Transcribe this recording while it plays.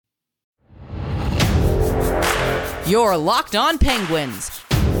Your Locked On Penguins,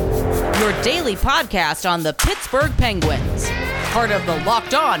 your daily podcast on the Pittsburgh Penguins, part of the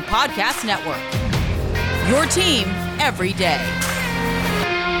Locked On Podcast Network. Your team every day.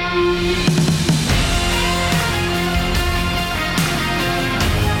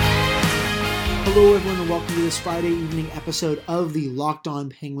 Hello, everyone, and welcome to this Friday evening episode of the Locked On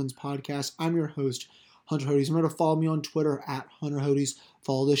Penguins podcast. I'm your host, Hunter Hodes. Remember to follow me on Twitter at Hunter Hodes.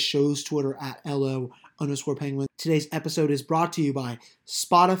 Follow the show's Twitter at LO_Penguins. Today's episode is brought to you by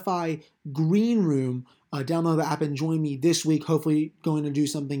Spotify Green Room. Download the app and join me this week. Hopefully going to do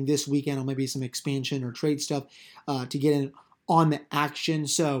something this weekend or maybe some expansion or trade stuff to get in on the action.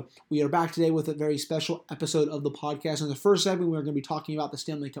 So we are back today with a very special episode of the podcast. In the first segment, we're going to be talking about the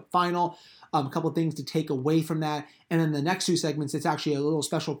Stanley Cup Final, a couple of things to take away from that. And then the next two segments, it's actually a little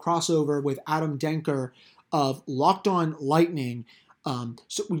special crossover with Adam Denker of Locked On Lightning.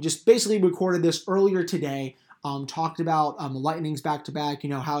 So we just basically recorded this earlier today, talked about the Lightning's back-to-back,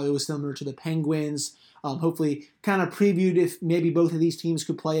 how it was similar to the Penguins. Hopefully kind of previewed if maybe both of these teams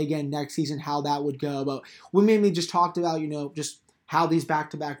could play again next season, how that would go. But we mainly just talked about, just how these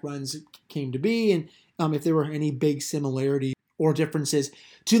back-to-back runs came to be and if there were any big similarities or differences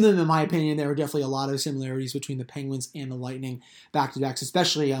to them. In my opinion, there are definitely a lot of similarities between the Penguins and the Lightning back-to-backs,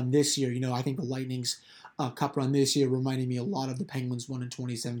 especially this year. I think the Lightning's Cup run this year reminded me a lot of the Penguins one in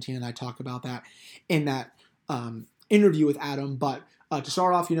 2017, and I talk about that in that interview with Adam. But to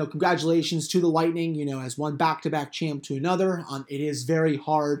start off, congratulations to the Lightning, as one back-to-back champ to another. It is very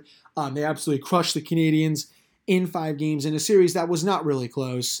hard. They absolutely crushed the Canadiens in 5 games in a series that was not really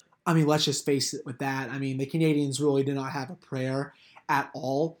close. Let's just face it with that. The Canadiens really did not have a prayer at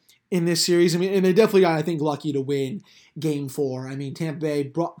all in this series. And they definitely got, I think, lucky to win Game 4. Tampa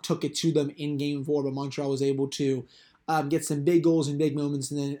Bay took it to them in Game 4, but Montreal was able to get some big goals and big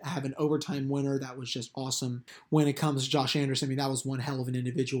moments and then have an overtime winner. That was just awesome. When it comes to Josh Anderson, that was one hell of an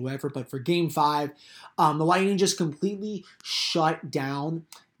individual effort. But for Game 5, the Lightning just completely shut down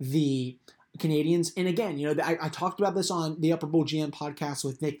the Canadiens. And again, I talked about this on the Upper Bowl GM podcast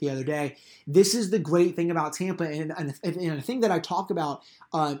with Nick the other day. This is the great thing about Tampa, and a thing that I talked about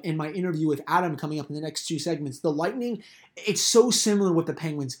in my interview with Adam coming up in the next 2 segments. The Lightning, it's so similar with the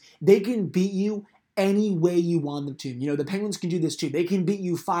Penguins. They can beat you any way you want them to. The Penguins can do this too. They can beat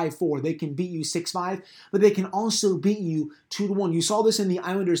you 5-4. They can beat you 6-5, but they can also beat you 2-1. You saw this in the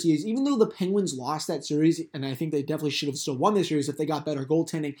Islanders series. Even though the Penguins lost that series, and I think they definitely should have still won this series if they got better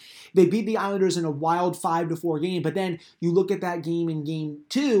goaltending, they beat the Islanders in a wild 5-4 game, but then you look at that game in Game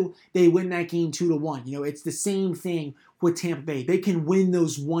 2, they win that game 2-1. It's the same thing with Tampa Bay. They can win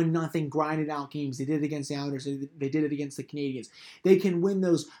those 1-0 grinded out games. They did it against the Islanders. They did it against the Canadiens. They can win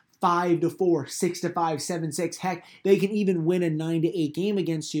those 5-4, 6-5, 7-6. Heck, they can even win a 9-8 game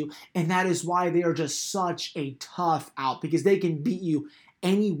against you. And that is why they are just such a tough out, because they can beat you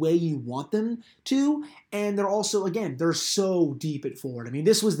any way you want them to. And they're also, again, they're so deep at forward.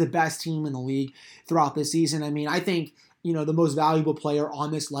 This was the best team in the league throughout this season. I think, the most valuable player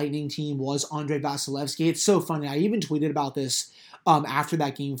on this Lightning team was Andrei Vasilevskiy. It's so funny. I even tweeted about this after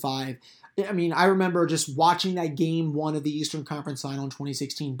that Game 5. I remember just watching that Game 1 of the Eastern Conference Final in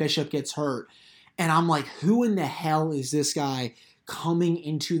 2016. Bishop gets hurt. And I'm like, who in the hell is this guy coming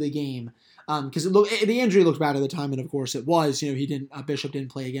into the game? Because the injury looked bad at the time, and of course it was. Bishop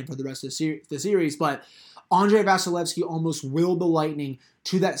didn't play again for the rest of the series. But Andrei Vasilevskiy almost willed the Lightning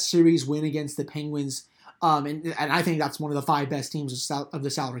to that series win against the Penguins. And I think that's one of the 5 best teams of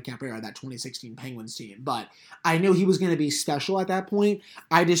the salary cap era, that 2016 Penguins team. But I knew he was going to be special at that point.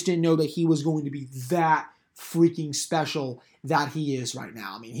 I just didn't know that he was going to be that freaking special that he is right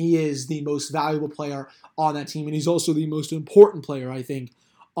now. He is the most valuable player on that team, and he's also the most important player, I think,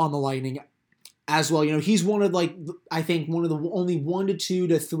 on the Lightning as well. He's one of the only 1 to 2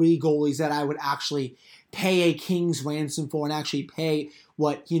 to 3 goalies that I would actually pay a king's ransom for and actually pay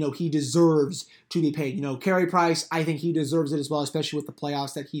what, he deserves to be paid. Carey Price, I think he deserves it as well, especially with the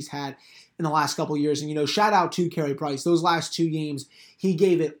playoffs that he's had in the last couple of years. And, shout out to Carey Price. Those last 2 games, he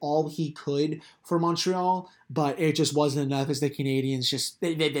gave it all he could for Montreal, but it just wasn't enough as the Canadiens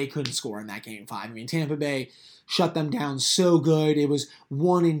they couldn't score in that Game 5. Tampa Bay shut them down so good. It was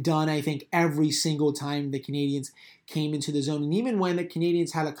one and done, I think, every single time the Canadiens came into the zone. And even when the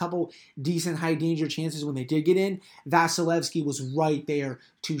Canadiens had a couple decent high danger chances when they did get in, Vasilevskiy was right there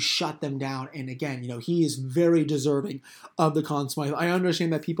to shut them down. And again, he is very deserving of the Conn Smythe. I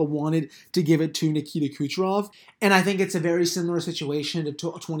understand that people wanted to give it to Nikita Kucherov, and I think it's a very similar situation to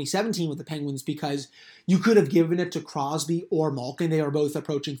 2017 with the Penguins, because you could have given it to Crosby or Malkin. They are both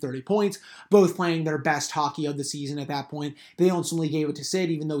approaching 30 points, both playing their best hockey of the season at that point. They ultimately gave it to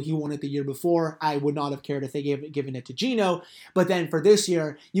Sid, even though he won it the year before. I would not have cared if they given it it to Gino. But then for this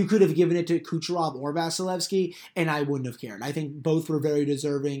year, you could have given it to Kucherov or Vasilevsky, and I wouldn't have cared. I think both were very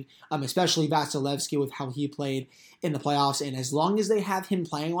deserving, especially Vasilevsky with how he played in the playoffs. And as long as they have him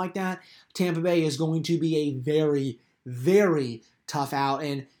playing like that, Tampa Bay is going to be a very, very tough out.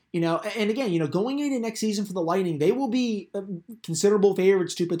 And again, going into next season for the Lightning, they will be considerable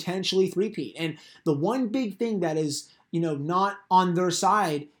favorites to potentially three-peat. And the one big thing that is, not on their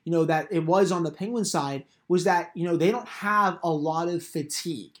side, that it was on the Penguins side, was that, they don't have a lot of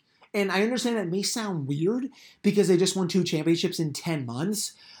fatigue. And I understand that may sound weird because they just won 2 championships in 10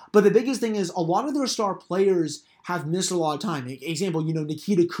 months. But the biggest thing is a lot of their star players have missed a lot of time. Example,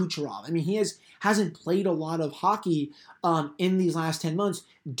 Nikita Kucherov. I mean, he hasn't played a lot of hockey in these last 10 months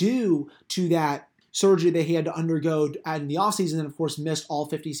due to that surgery that he had to undergo in the offseason and, of course, missed all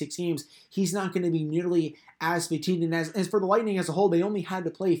 56 games. He's not going to be nearly as fatigued. And as for the Lightning as a whole, they only had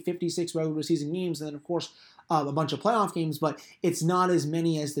to play 56 regular season games and then, of course, a bunch of playoff games, but it's not as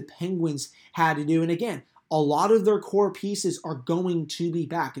many as the Penguins had to do. And again, a lot of their core pieces are going to be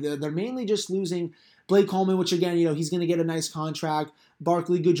back. They're mainly just losing Blake Coleman, which again, he's going to get a nice contract.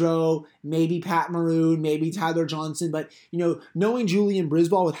 Barclay Goodrow, maybe Pat Maroon, maybe Tyler Johnson. But, knowing Julian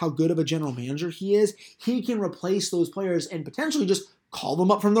Brisbois with how good of a general manager he is, he can replace those players and potentially just call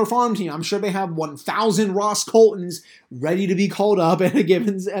them up from their farm team. I'm sure they have 1,000 Ross Coltons ready to be called up at a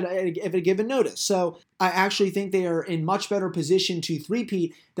given notice. So I actually think they are in much better position to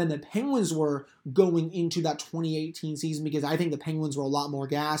three-peat than the Penguins were going into that 2018 season, because I think the Penguins were a lot more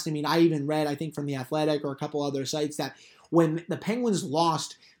gassed. I mean, I even read, I think from The Athletic or a couple other sites, that when the Penguins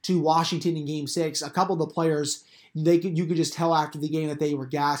lost to Washington in Game 6, a couple of the players, you could just tell after the game that they were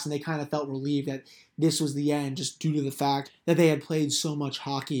gassed, and they kind of felt relieved that this was the end, just due to the fact that they had played so much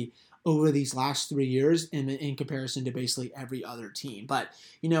hockey over these last 3 years in comparison to basically every other team. But,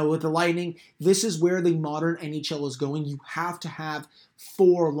 with the Lightning, this is where the modern NHL is going. You have to have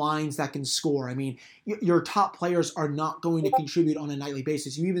 4 lines that can score. I mean, your top players are not going to contribute on a nightly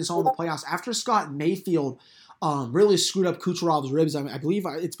basis. You even saw in the playoffs, after Scott Mayfield really screwed up Kucherov's ribs. I believe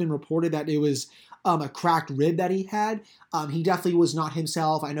it's been reported that it was a cracked rib that he had. He definitely was not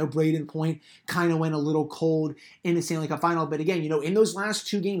himself. I know Braden Point kind of went a little cold in the Stanley Cup final. But again, in those last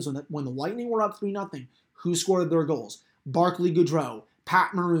 2 games when the Lightning were up 3-0, who scored their goals? Barclay Goodrow,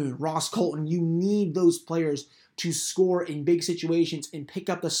 Pat Maroon, Ross Colton. You need those players to score in big situations and pick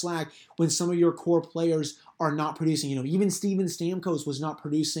up the slack when some of your core players are not producing. Even Steven Stamkos was not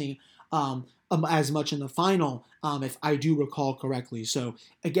producing as much in the final, if I do recall correctly. So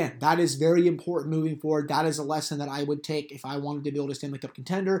again, that is very important moving forward. That is a lesson that I would take if I wanted to build a Stanley Cup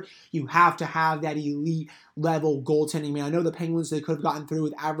contender. You have to have that elite level goaltending. Man, I know the Penguins, they could have gotten through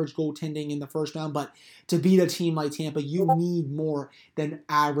with average goaltending in the first round, but to beat a team like Tampa, you need more than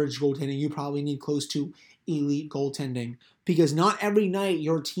average goaltending. You probably need close to elite goaltending, because not every night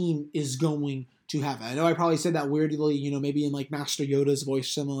your team is going to have it. I know I probably said that weirdly, maybe in like Master Yoda's voice,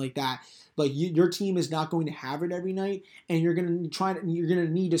 something like that. But your team is not going to have it every night, and you're going to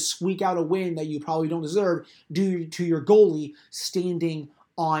need to squeak out a win that you probably don't deserve due to your goalie standing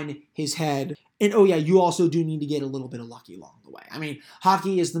on his head. And you also do need to get a little bit of lucky along the way. I mean,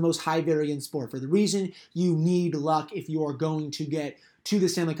 hockey is the most high variance sport. For the reason you need luck if you are going to get to the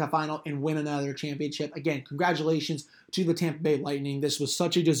Stanley Cup final and win another championship. Again, congratulations to the Tampa Bay Lightning. This was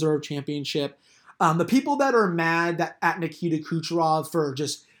such a deserved championship. The people that are mad at Nikita Kucherov for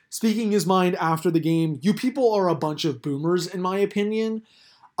just speaking his mind after the game, you people are a bunch of boomers, in my opinion.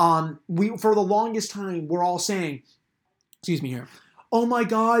 For the longest time, we're all saying, oh my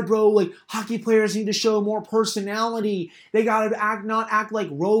God, bro, like hockey players need to show more personality. They gotta not act like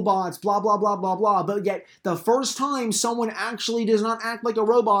robots, blah, blah, blah, blah, blah. But yet, the first time someone actually does not act like a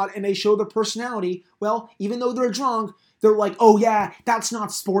robot and they show their personality, well, even though they're drunk, they're like, oh yeah, that's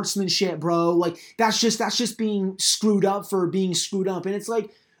not sportsmanship, bro. Like, that's just being screwed up for being screwed up. And it's like,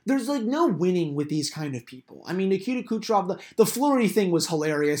 there's like no winning with these kind of people. I mean, Nikita Kucherov, the Fleury thing was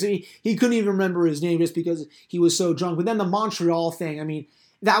hilarious. He couldn't even remember his name just because he was so drunk. But then the Montreal thing, I mean,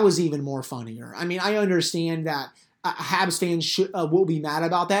 that was even more funnier. I mean, I understand that Habs fans will be mad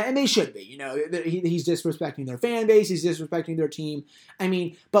about that, and they should be. He's disrespecting their fan base. He's disrespecting their team. I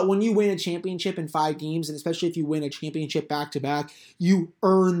mean, but when you win a championship in 5 games, and especially if you win a championship back-to-back, you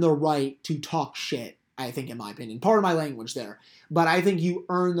earn the right to talk shit, I think, in my opinion. Pardon my language there. But I think you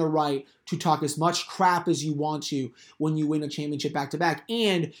earn the right to talk as much crap as you want to when you win a championship back-to-back,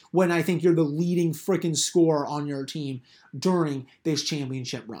 and when I think you're the leading freaking scorer on your team during this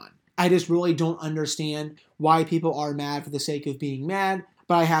championship run. I just really don't understand why people are mad for the sake of being mad.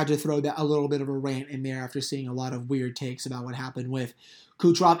 but I had to throw that a little bit of a rant in there after seeing a lot of weird takes about what happened with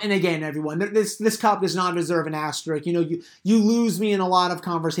Kucherov. And again, everyone, this cup does not deserve an asterisk. You lose me in a lot of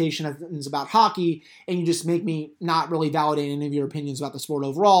conversations about hockey, and you just make me not really validate any of your opinions about the sport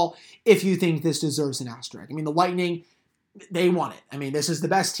overall if you think this deserves an asterisk. I mean, the Lightning, they won it. I mean, this is the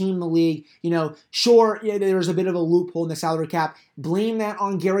best team in the league. Sure, there's a bit of a loophole in the salary cap. Blame that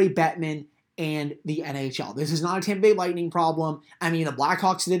on Gary Bettman and the NHL. This is not a Tampa Bay Lightning problem. I mean, the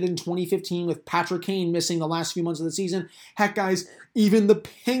Blackhawks did it in 2015 with Patrick Kane missing the last few months of the season. Heck, guys, even the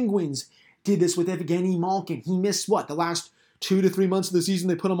Penguins did this with Evgeny Malkin. He missed, the last 2 to 3 months of the season?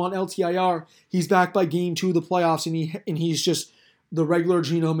 They put him on LTIR. He's back by game 2 of the playoffs, and he's just the regular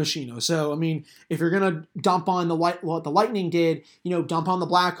Geno Machino. So, I mean, if you're going to dump on what the Lightning did, dump on the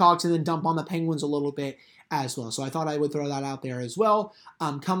Blackhawks and then dump on the Penguins a little bit as well. So I thought I would throw that out there as well.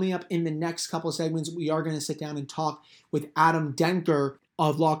 Coming up in the next couple of segments, we are going to sit down and talk with Adam Denker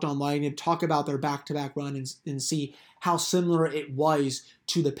of Locked On Lightning, talk about their back-to-back run and see how similar it was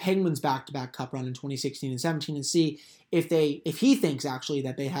to the Penguins' back-to-back cup run in 2016 and 17, and see if he thinks actually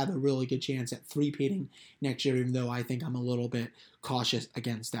that they have a really good chance at three-peating next year, even though I think I'm a little bit cautious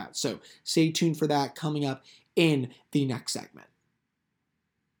against that. So stay tuned for that coming up in the next segment.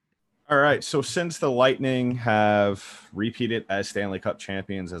 All right, so since the Lightning have repeated as Stanley Cup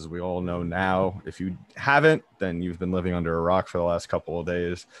champions, as we all know now, if you haven't, then you've been living under a rock for the last couple of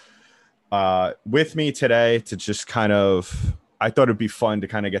days. With me today to just I thought it'd be fun to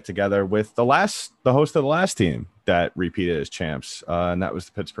kind of get together with the host of the last team that repeated as champs, and that was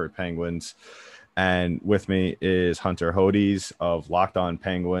the Pittsburgh Penguins. And with me is Hunter Hodes of Locked On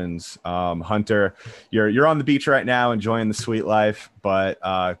Penguins. Hunter, you're on the beach right now enjoying the sweet life, but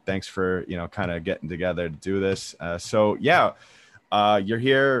thanks for kind of getting together to do this. You're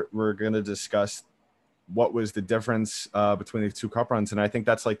here. We're going to discuss what was the difference between the two cup runs, and I think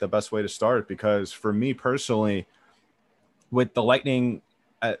that's like the best way to start, because for me personally, with the Lightning,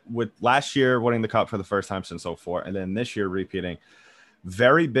 with last year winning the cup for the first time since 2004, and then this year repeating,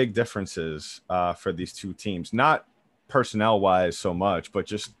 very big differences for these two teams, not personnel-wise so much, but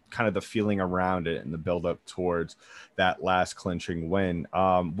just kind of the feeling around it and the build-up towards that last clinching win.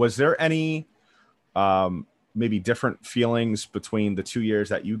 Was there any maybe different feelings between the 2 years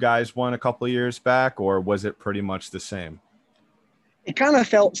that you guys won a couple of years back, or was it pretty much the same? It kind of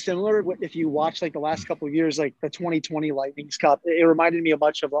felt similar if you watch the last couple of years, like the 2020 Lightning's Cup. It reminded me of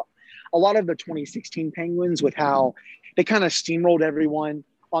much of a lot of the 2016 Penguins, with how they kind of steamrolled everyone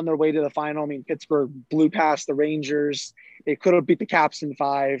on their way to the final. I mean, Pittsburgh blew past the Rangers. They could have beat the Caps in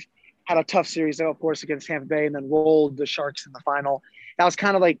 5, had a tough series, though, of course, against Tampa Bay, and then rolled the Sharks in the final. That was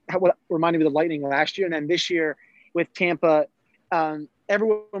kind of like what reminded me of the Lightning last year. And then this year with Tampa,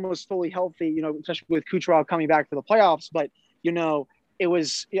 everyone was fully healthy, especially with Kucherov coming back for the playoffs. But, it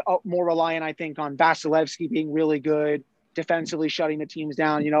was more reliant, I think, on Vasilevsky being really good, defensively shutting the teams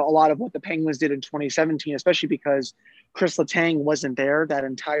down. A lot of what the Penguins did in 2017, especially because Chris Letang wasn't there that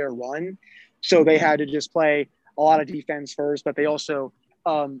entire run. So they had to just play a lot of defense first, but they also,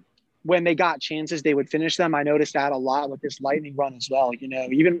 when they got chances, they would finish them. I noticed that a lot with this Lightning run as well.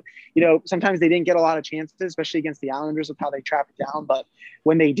 Sometimes they didn't get a lot of chances, especially against the Islanders with how they trapped it down. But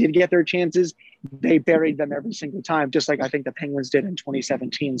when they did get their chances, they buried them every single time, just like I think the Penguins did in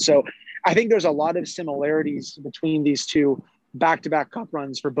 2017. So I think there's a lot of similarities between these two back-to-back cup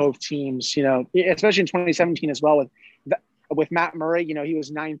runs for both teams, especially in 2017 as well with Matt Murray. He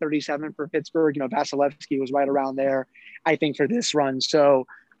was .937 for Pittsburgh. Vasilevsky was right around there, I think, for this run. So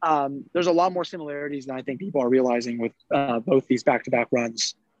there's a lot more similarities than I think people are realizing with both these back-to-back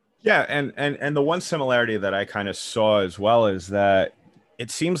runs. Yeah, and the one similarity that I kind of saw as well is that it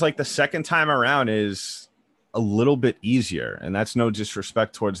seems like the second time around is a little bit easier, and that's no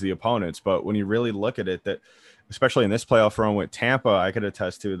disrespect towards the opponents, but when you really look at it, that especially in this playoff run with Tampa, I could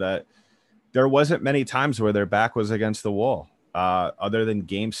attest to that there wasn't many times where their back was against the wall. Other than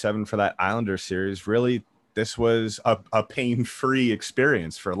Game 7 for that Islanders series, really, this was a pain-free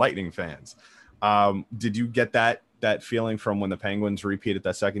experience for Lightning fans. Did you get that feeling from when the Penguins repeated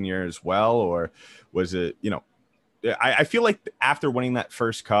that second year as well, or was it, I feel like after winning that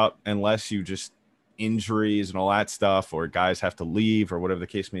first cup, unless you just injuries and all that stuff, or guys have to leave or whatever the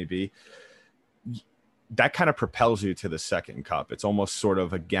case may be, that kind of propels you to the second cup. It's almost sort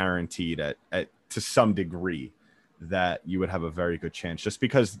of a guaranteed at to some degree that you would have a very good chance, just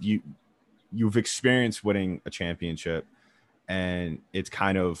because you've experienced winning a championship, and it's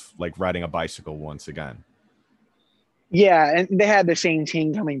kind of like riding a bicycle once again. Yeah, and they had the same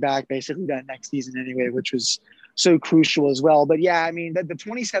team coming back basically that next season anyway, which was so crucial as well. But yeah, I mean, the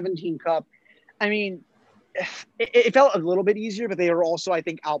 2017 Cup, I mean, it felt a little bit easier, but they were also, I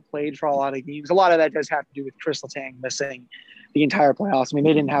think, outplayed for a lot of games. A lot of that does have to do with Chris Letang missing the entire playoffs. I mean,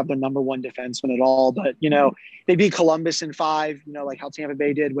 they didn't have their number one defenseman at all, but, they beat Columbus in 5, like how Tampa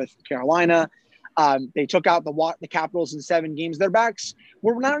Bay did with Carolina. They took out the Capitals in 7 games. Their backs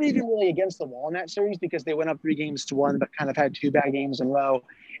were not even really against the wall in that series because they went up 3-1, but kind of had 2 bad games in a row.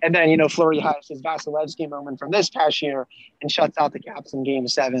 And then, Fleury has his Vasilevsky moment from this past year and shuts out the Caps in Game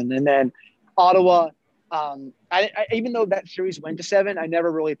 7. And then Ottawa, even though that series went to 7, I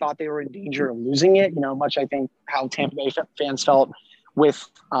never really thought they were in danger of losing it, much I think how Tampa Bay fans felt with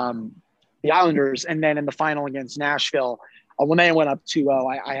the Islanders. And then in the final against Nashville, when they went up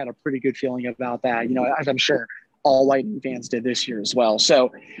 2-0, I had a pretty good feeling about that, as I'm sure all Lightning fans did this year as well.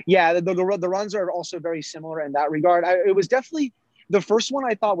 So, yeah, the runs are also very similar in that regard. It was definitely – the first one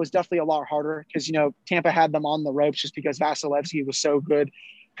I thought was definitely a lot harder because, Tampa had them on the ropes just because Vasilevsky was so good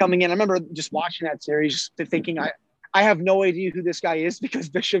coming in. I remember just watching that series thinking, I have no idea who this guy is because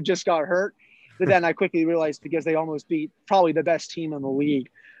Bishop just got hurt. But then I quickly realized because they almost beat probably the best team in the league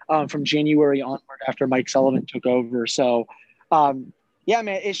from January onward after Mike Sullivan took over. So, yeah,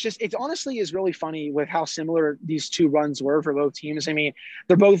 man, it honestly is really funny with how similar these 2 runs were for both teams. I mean,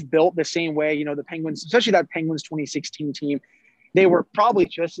 they're both built the same way. The Penguins, especially that Penguins 2016 team, they were probably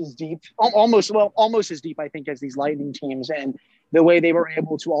just as deep, almost as deep, I think, as these Lightning teams. And the way they were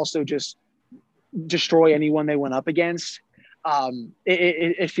able to also just destroy anyone they went up against,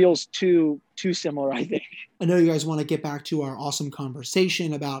 it feels too similar, I think. I know you guys want to get back to our awesome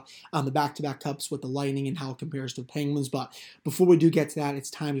conversation about the back-to-back cups with the Lightning and how it compares to the Penguins, but before we do get to that,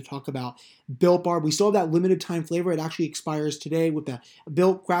 it's time to talk about Built Bar. We still have that limited time flavor. It actually expires today with the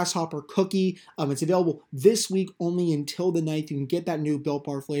Built Grasshopper Cookie. It's available this week only until the 9th. You can get that new Built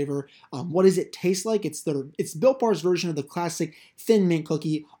Bar flavor. What does it taste like? It's Built Bar's version of the classic Thin Mint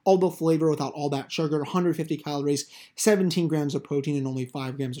Cookie, all the flavor without all that sugar, 150 calories, 17 grams of protein, and only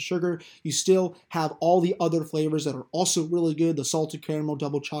 5 grams of sugar. You still have all the other flavors that are also really good, the salted caramel,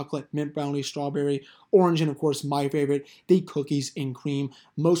 double chocolate, mint brownie, strawberry, orange, and of course my favorite, the cookies and cream.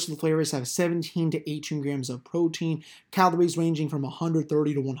 Most of the flavors have 17 to 18 grams of protein, calories ranging from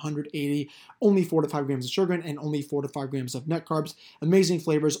 130 to 180, only 4 to 5 grams of sugar, and only 4 to 5 grams of net carbs. Amazing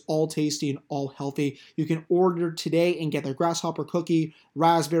flavors, all tasty and all healthy. You can order today and get their grasshopper cookie,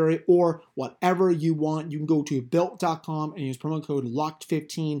 raspberry, or whatever you want. You can go to built.com and use promo code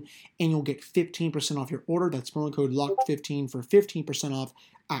LOCKED15 and you'll get 15% off your order. That's promo code LOCKED15 for 15% off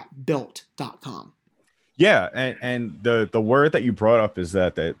at built.com. Yeah, and the word that you brought up is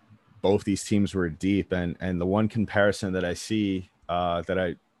that both these teams were deep, and the one comparison that I see that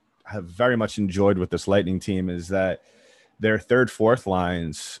I have very much enjoyed with this Lightning team is that their third, fourth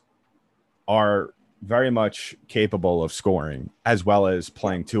lines are very much capable of scoring as well as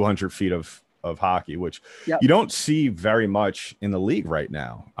playing 200 feet of hockey, which you don't see very much in the league right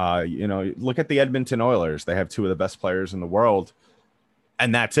now. Look at the Edmonton Oilers. They have 2 of the best players in the world,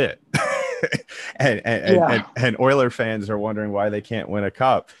 and that's it. and Oiler fans are wondering why they can't win a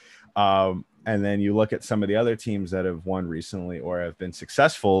cup. And then you look at some of the other teams that have won recently or have been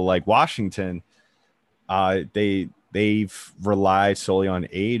successful, like Washington. They've relied solely on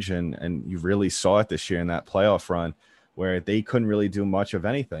age, and you really saw it this year in that playoff run where they couldn't really do much of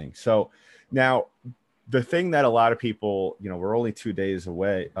anything. So now the thing that a lot of people, we're only 2 days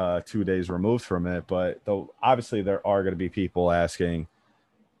away, 2 days removed from it, but though obviously there are going to be people asking,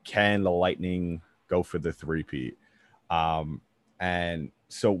 can the Lightning go for the three-peat? And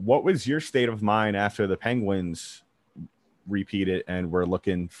so what was your state of mind after the Penguins repeated and were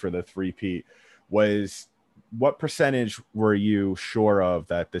looking for the three-peat? What percentage were you sure of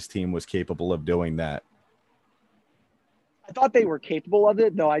that this team was capable of doing that? I thought they were capable of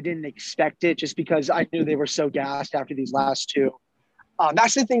it, though I didn't expect it just because I knew they were so gassed after these last 2.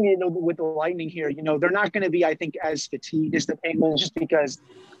 That's the thing, with the Lightning here, they're not going to be, I think, as fatigued as the Penguins just because,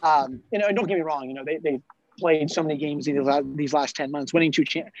 and don't get me wrong, they played so many games these last 10 months. Winning two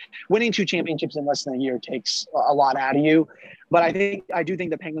championships in less than a year takes a lot out of you. But I do think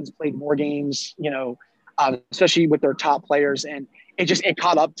the Penguins played more games, especially with their top players. And it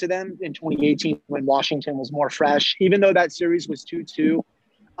caught up to them in 2018 when Washington was more fresh. Even though that series was 2-2,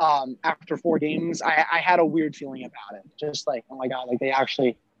 after 4 games, I had a weird feeling about it. Just like, oh my God, like they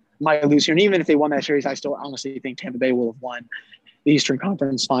actually might lose here. And even if they won that series, I still honestly think Tampa Bay will have won the Eastern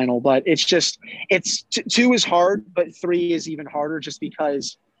Conference Final. But it's 2 is hard, but 3 is even harder just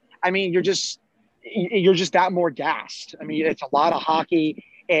because, I mean, you're just that more gassed. I mean, it's a lot of hockey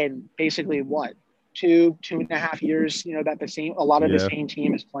and basically 2.5 years, that a lot of the same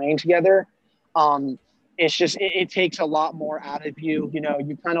team is playing together. it's just it takes a lot more out of you. You know,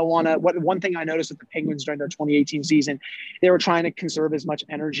 you kind of want to. One thing I noticed with the Penguins during their 2018 season, they were trying to conserve as much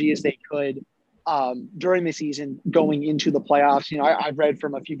energy as they could during the season going into the playoffs. You know, I've read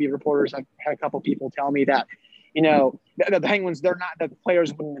from a few beat reporters. I've had a couple people tell me that, you know, the Penguins, they're not, the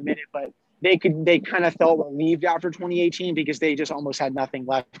players wouldn't admit it, but they kind of felt relieved after 2018 because they just almost had nothing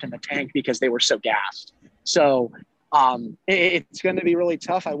left in the tank because they were so gassed. So it's going to be really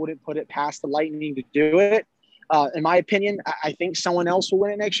tough. I wouldn't put it past the Lightning to do it. In my opinion, I think someone else will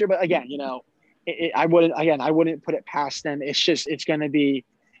win it next year. But again, you know, I wouldn't put it past them. It's going to be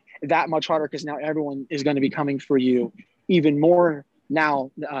that much harder because now everyone is going to be coming for you even more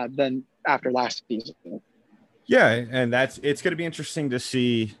now than after last season. Yeah, and it's going to be interesting to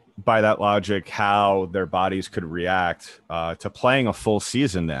see by that logic how their bodies could react to playing a full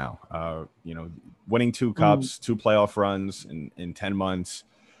season now. You know, winning 2 cups, 2 playoff runs in 10 months,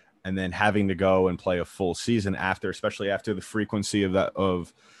 and then having to go and play a full season after, especially after the frequency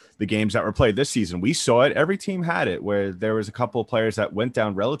of the games that were played this season. We saw it. Every team had it, where there was a couple of players that went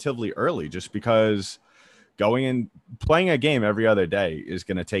down relatively early just because going and playing a game every other day is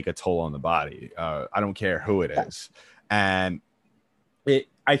going to take a toll on the body. I don't care who it is. And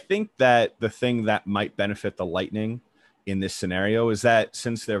I think that the thing that might benefit the Lightning in this scenario is that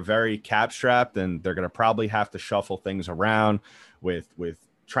since they're very cap strapped and they're going to probably have to shuffle things around with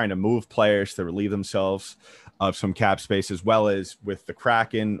trying to move players to relieve themselves of some cap space, as well as with the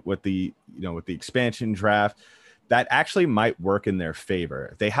Kraken, with the expansion draft, that actually might work in their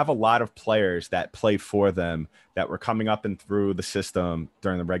favor. They have a lot of players that play for them that were coming up and through the system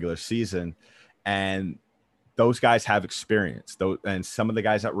during the regular season. And those guys have experience. And some of the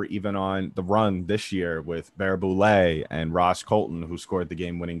guys that were even on the run this year with Barré-Boulet and Ross Colton, who scored the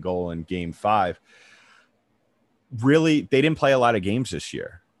game-winning goal in Game 5, really, they didn't play a lot of games this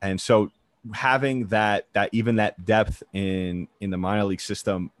year. And so having that depth in the minor league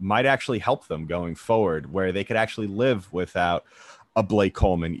system might actually help them going forward, where they could actually live without a Blake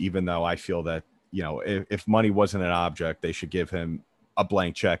Coleman, even though I feel that, you know, if money wasn't an object, they should give him a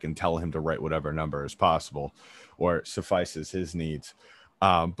blank check and tell him to write whatever number is possible or suffices his needs.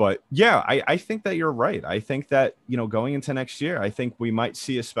 But yeah, I think that you're right. I think that, you know, going into next year, I think we might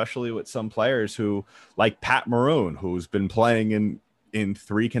see, especially with some players who, like Pat Maroon, who's been playing in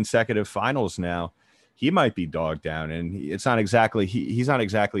 3 consecutive finals now, he might be dogged down, and it's not exactly, he's not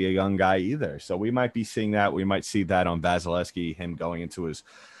exactly a young guy either. So we might be seeing that. We might see that on Vasilevsky, him going into his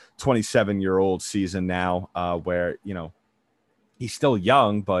 27-year-old season now, where, you know, he's still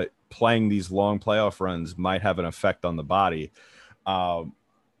young, but playing these long playoff runs might have an effect on the body.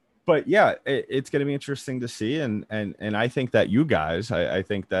 But yeah, it's going to be interesting to see. And I think that you guys, I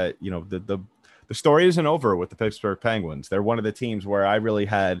think that, you know, the story isn't over with the Pittsburgh Penguins. They're one of the teams where I really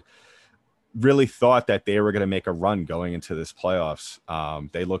thought that they were going to make a run going into this playoffs.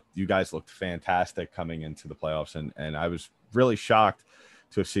 You guys looked fantastic coming into the playoffs. And I was really shocked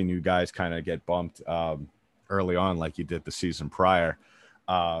to have seen you guys kind of get bumped, early on, like you did the season prior.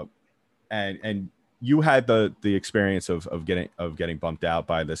 And you had the experience of getting bumped out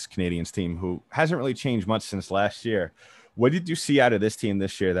by this Canadiens team who hasn't really changed much since last year. What did you see out of this team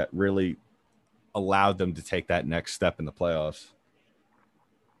this year that really allowed them to take that next step in the playoffs?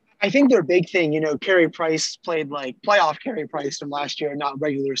 I think their big thing, you know, Carey Price played like playoff Carey Price from last year, not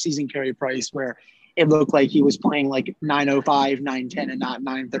regular season Carey Price, where it looked like he was playing like 905, 910, and not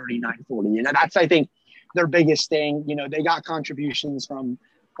 930, 940. You know, that's, I think, their biggest thing. You know, they got contributions from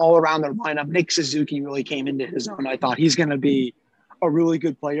all around their lineup. Nick Suzuki really came into his own. I thought he's going to be a really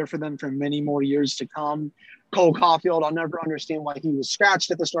good player for them for many more years to come. Cole Caulfield, I'll never understand why he was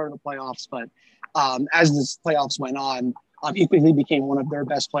scratched at the start of the playoffs, but as the playoffs went on, he quickly became one of their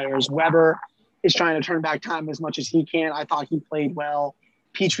best players. Weber is trying to turn back time as much as he can. I thought he played well.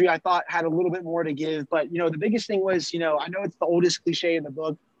 Petrie, I thought, had a little bit more to give. But, you know, the biggest thing was, you know, I know it's the oldest cliche in the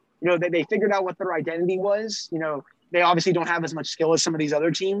book, you know, they figured out what their identity was. You know, they obviously don't have as much skill as some of these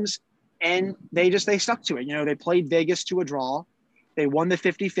other teams, and they stuck to it. You know, they played Vegas to a draw. They won the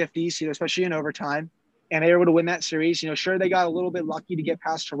 50-50s, you know, especially in overtime, and they were able to win that series. You know, sure, they got a little bit lucky to get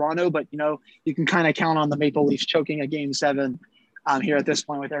past Toronto, but, you know, you can kind of count on the Maple Leafs choking a Game 7 here at this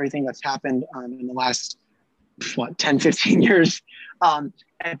point with everything that's happened in the last, 10, 15 years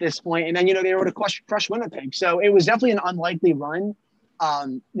at this point. And then, you know, they were able to crush Winnipeg. So it was definitely an unlikely run.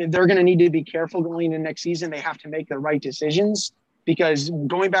 They're going to need to be careful going into next season. They have to make the right decisions, because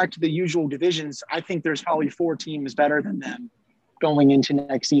going back to the usual divisions, I think there's probably 4 teams better than them going into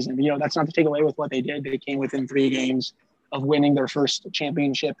next season. You know, that's not to take away with what they did. They came within 3 games of winning their first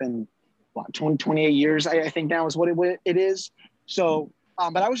championship in 28 years. I think now is what it is. So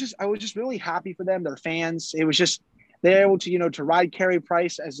But I was just really happy for them, their fans. It was just they're able to to ride Carey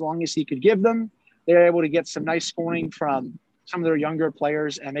Price as long as he could give them. They're able to get some nice scoring from some of their younger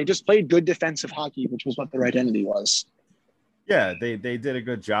players, and they just played good defensive hockey, which was what their identity was. Yeah, they did a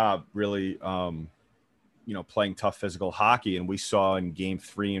good job, really. Playing tough physical hockey, and we saw in game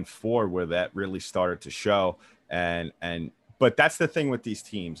 3 and 4 where that really started to show. But that's the thing with these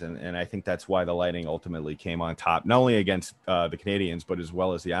teams, and I think that's why the Lightning ultimately came on top, not only against the Canadians, but as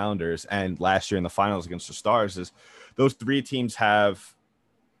well as the Islanders, and last year in the finals against the Stars. Is those 3 teams have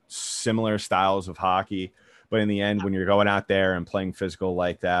similar styles of hockey, but in the end, when you're going out there and playing physical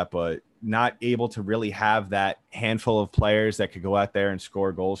like that, but not able to really have that handful of players that could go out there and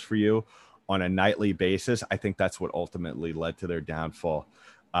score goals for you on a nightly basis, I think that's what ultimately led to their downfall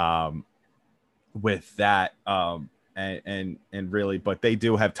with that. And really, but they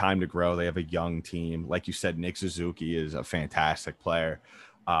do have time to grow. They have a young team. Like you said, Nick Suzuki is a fantastic player.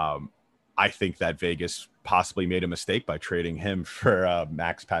 I think that Vegas possibly made a mistake by trading him for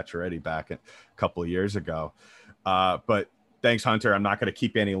Max Pacioretty back a couple of years ago. But thanks, Hunter. I'm not going to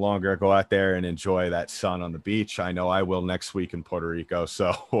keep you any longer. Go out there and enjoy that sun on the beach. I know I will next week in Puerto Rico.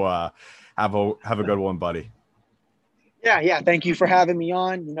 So have a good one, buddy. Yeah. Thank you for having me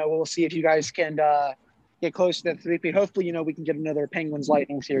on. We'll see if you guys can get close to that 3P. Hopefully, we can get another Penguins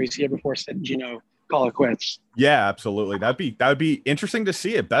Lightning series here before Sid and call it quits. Yeah, absolutely. That'd be interesting to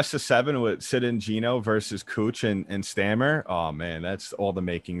see it. Best of 7 with Sid and Gino versus Cooch and Stammer. Oh man, that's all the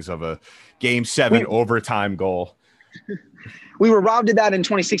makings of a Game 7 overtime goal. We were robbed of that in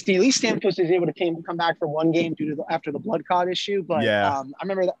 2016. At least Stamkos was able to come back for one game after the blood clot issue. But yeah. I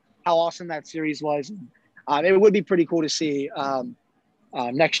remember how awesome that series was. It would be pretty cool to see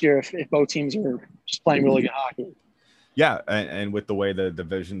next year if both teams are just playing really good hockey. Yeah, and with the way the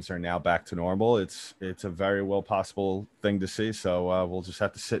divisions are now back to normal, it's a very well possible thing to see. So we'll just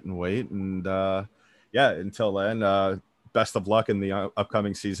have to sit and wait. And until then, best of luck in the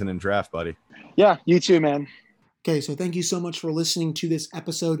upcoming season and draft, buddy. Yeah, you too, man. Okay, so thank you so much for listening to this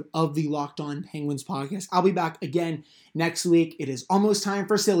episode of the Locked On Penguins podcast. I'll be back again next week. It is almost time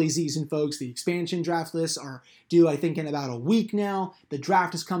for silly season, folks. The expansion draft lists are due, I think, in about a week now. The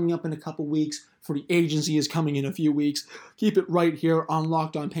draft is coming up in a couple weeks. Free agency is coming in a few weeks. Keep it right here on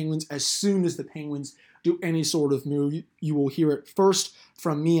Locked On Penguins. As soon as the Penguins do any sort of move, you will hear it first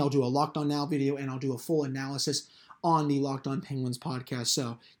from me. I'll do a Locked On Now video, and I'll do a full analysis on the Locked On Penguins podcast.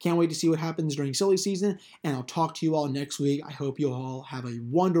 So can't wait to see what happens during silly season, and I'll talk to you all next week. I hope you all have a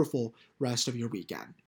wonderful rest of your weekend.